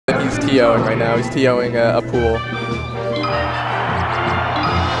he's TOing right now. He's TOing a pool.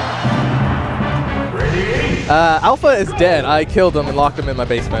 Alpha is dead. I killed him and locked him in my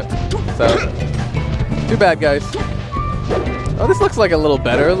basement. So, too bad, guys. Oh, this looks like a little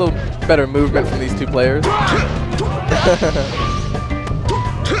better movement from these two players.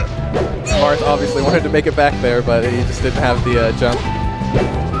 Marth obviously wanted to make it back there, but he just didn't have the jump.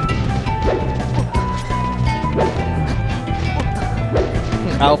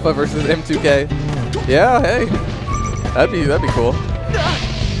 Alpha versus M2K. Yeah, hey, that'd be cool.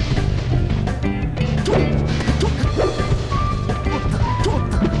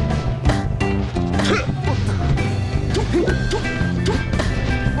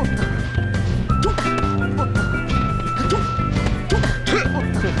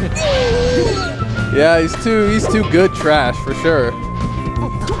 Yeah, he's too good trash for sure.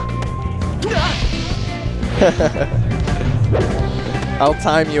 I'll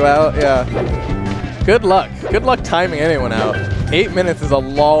time you out, yeah. Good luck. Good luck timing anyone out. 8 minutes is a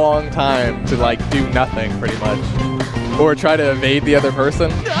long time to like do nothing pretty much. Or try to evade the other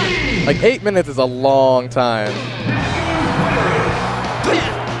person. Like 8 minutes is a long time.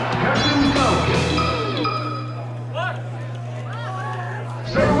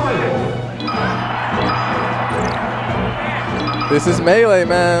 This is Melee,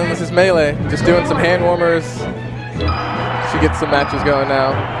 man. This is Melee. Just doing some hand warmers. Should get some matches going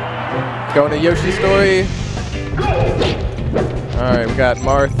now. Going to Yoshi's story. Alright, we got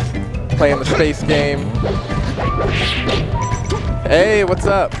Marth playing the space game. Hey, what's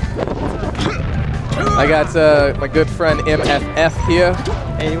up? I got my good friend MFF here.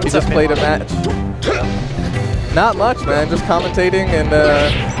 Hey, what's he just played a match. Not much, man. Just commentating and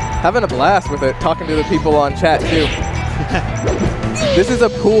having a blast with it. Talking to the people on chat, too. This is a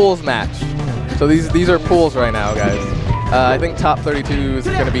pools match. So these are pools right now, guys. I think top 32 is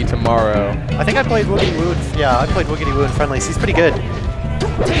going to be tomorrow. I think I played Woogity Woo. Yeah, I played Woogity Woo in friendlies. He's pretty good.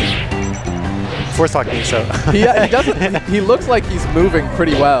 Force talking me, so. he doesn't. He looks like he's moving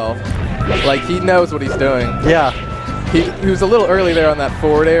pretty well. Like he knows what he's doing. Yeah. He was a little early there on that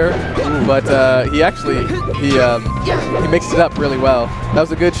forward air, but he actually he mixed it up really well. That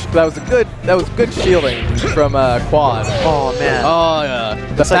was good shielding from Quad. Oh man. Oh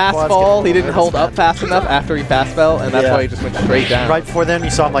yeah. The fast fall, he didn't hold up fast enough after he fast fell, and that's why he just went straight down. Right before then, you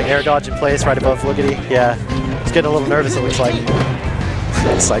saw him like air dodge in place right above Woogity. Yeah. He's getting a little nervous. It looks like.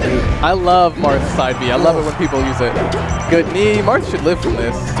 Side B. I love Marth's side B. I love it when people use it. Good knee. Marth should live from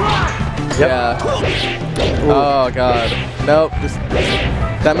this. Yep. Yeah. Oh god. Nope.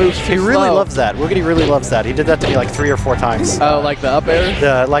 That move's too slow. He really loves that. Woogity really loves that. He did that to me like 3 or 4 times. Oh, like the up air?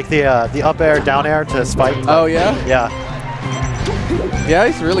 The up air, down air to spike. Oh yeah? Yeah. Yeah,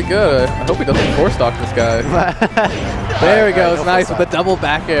 he's really good. I hope he doesn't force stock this guy. There he goes. Nice with the double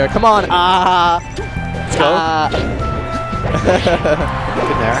back air. Come on. Let's go.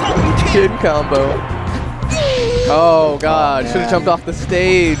 Good there. Kid combo. Oh god, should have jumped off the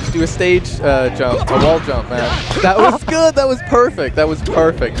stage. Do a stage jump, a wall jump, man. That was good. That was perfect. That was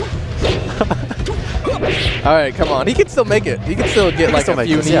perfect. All right, come on. He can still make it. He can still get like a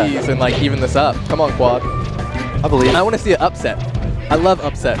few knees and like even this up. Come on, Quad. I believe. I want to see an upset. I love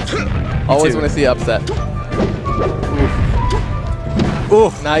upsets. Always want to see an upset.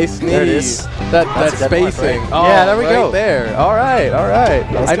 Oof. Nice knee. There it is. That spacing. Oh, yeah, there we go. There. All right, all right.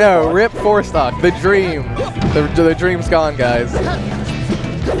 I know. Rip four stock. The dream. The dream's gone, guys.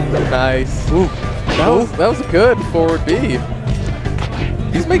 Nice. Ooh. That was a good forward B.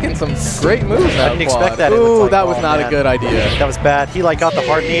 He's making some great moves. I didn't expect that. Ooh, that was not a good idea. That was bad. He like got the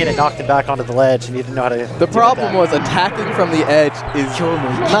hard knee and it knocked him back onto the ledge, and he didn't know how to. The problem was attacking from the edge is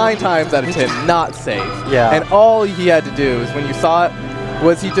 9 times out of 10 not safe. Yeah. And all he had to do is when you saw it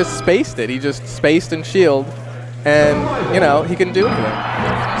was he just spaced it. He just spaced and shield, and you know he couldn't do anything.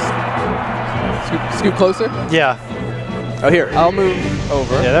 Scoop closer. Yeah. Oh here, I'll move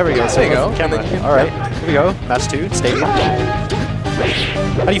over. Yeah, there we go. There you go. All right, here we go. Match 2, stadium.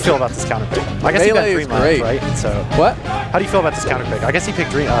 How do you feel about this counter pick? I guess Melee he banned Dreamland, right? So what? How do you feel about this counter pick? I guess he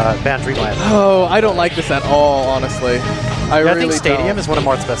picked banned Dreamland. Oh, I don't like this at all, honestly. I really think Stadium don't. is one of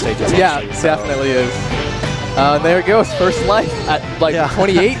Marth's best stages. Yeah, actually, so. definitely is. There it goes, first life at like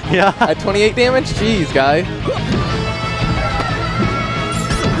 28. Yeah. At 28 damage. Jeez, guy.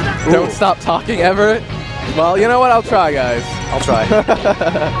 Ooh. Don't stop talking ever. Well, you know what? I'll try, guys. I'll try.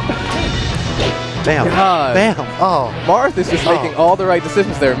 Bam. God. Bam. Oh. Marth is just making all the right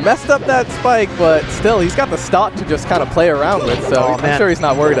decisions there. Messed up that spike, but still, he's got the stock to just kind of play around with, so I'm sure he's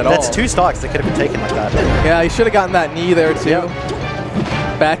not worried at all. That's 2 stocks that could have been taken like that. Yeah, he should have gotten that knee there, too. Yep.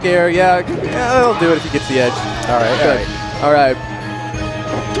 Back air, yeah, he'll do it if he gets the edge. All right, good. All right.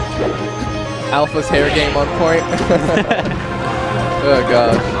 Alpha's hair game on point. Oh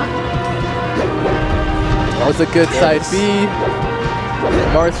gosh. That was a good side B.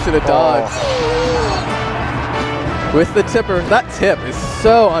 Marth should have dodged. With the tipper, that tip is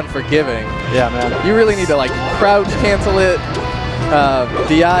so unforgiving. Yeah, man. You really need to like crouch cancel it,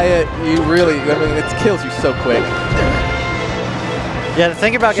 DI it. You really, I mean, it kills you so quick. Yeah, the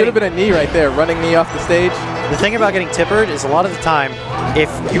thing about should have been a knee right there, running knee off the stage. The thing about getting tippered is a lot of the time, if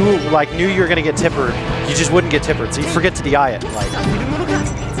you like knew you were gonna get tippered, you just wouldn't get tippered, so you forget to DI it. Like.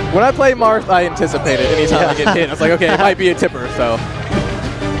 When I play Marth, I anticipate it anytime I get hit. I was like, okay, it might be a tipper, so.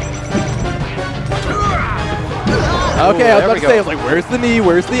 Okay, I was about to say, I was like, where's the knee?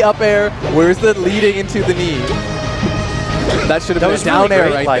 Where's the up air? Where's the leading into the knee? That should have been a down really air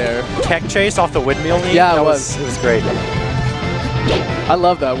great, right like, there. Tech chase off the windmill knee. Yeah, it was great. I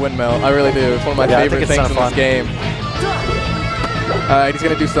love that windmill. I really do. It's one of my favorite things in this game. All right, he's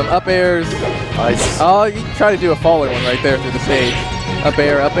going to do some up airs. Nice. Oh, you can try to do a falling one right there through the stage. Up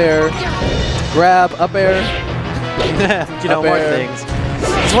air, grab, up air. You know, more things.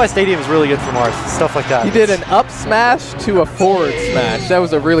 That's why Stadium is really good for Marth. Stuff like that. He did an up smash to a forward smash. That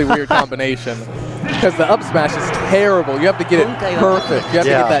was a really weird combination. Because the up smash is terrible. You have to get it perfect. You have to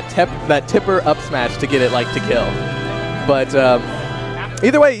get that tipper up smash to get it like to kill. But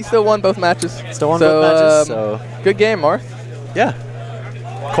either way, he still won both matches. Still won both matches. So good game, Marth. Yeah.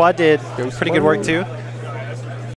 Quad did pretty good work too.